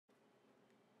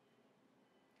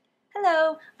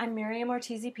Hello, I'm Miriam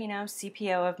Ortiz, Pino,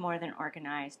 CPO of More Than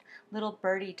Organized. Little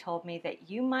birdie told me that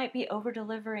you might be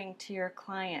over-delivering to your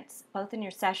clients, both in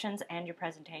your sessions and your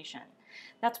presentation.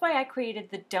 That's why I created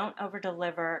the Don't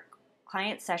Over-Deliver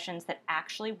Client Sessions That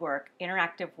Actually Work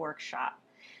interactive workshop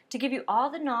to give you all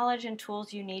the knowledge and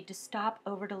tools you need to stop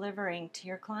over-delivering to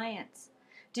your clients.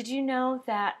 Did you know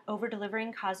that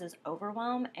over-delivering causes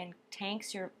overwhelm and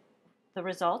tanks the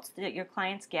results that your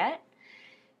clients get?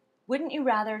 Wouldn't you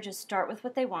rather just start with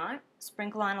what they want,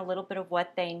 sprinkle on a little bit of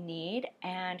what they need,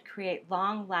 and create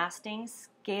long-lasting,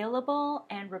 scalable,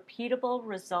 and repeatable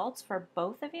results for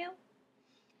both of you?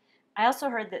 I also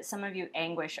heard that some of you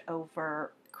anguish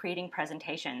over creating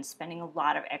presentations, spending a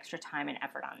lot of extra time and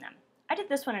effort on them. I did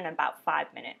this one in about 5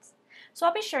 minutes. So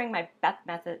I'll be sharing my best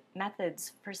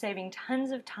methods for saving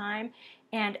tons of time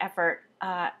and effort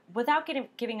without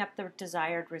giving up the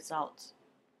desired results.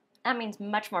 That means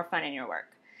much more fun in your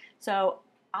work. So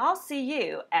I'll see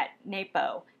you at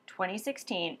NAPO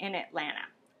 2016 in Atlanta.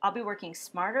 I'll be working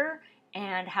smarter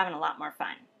and having a lot more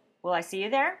fun. Will I see you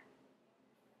there?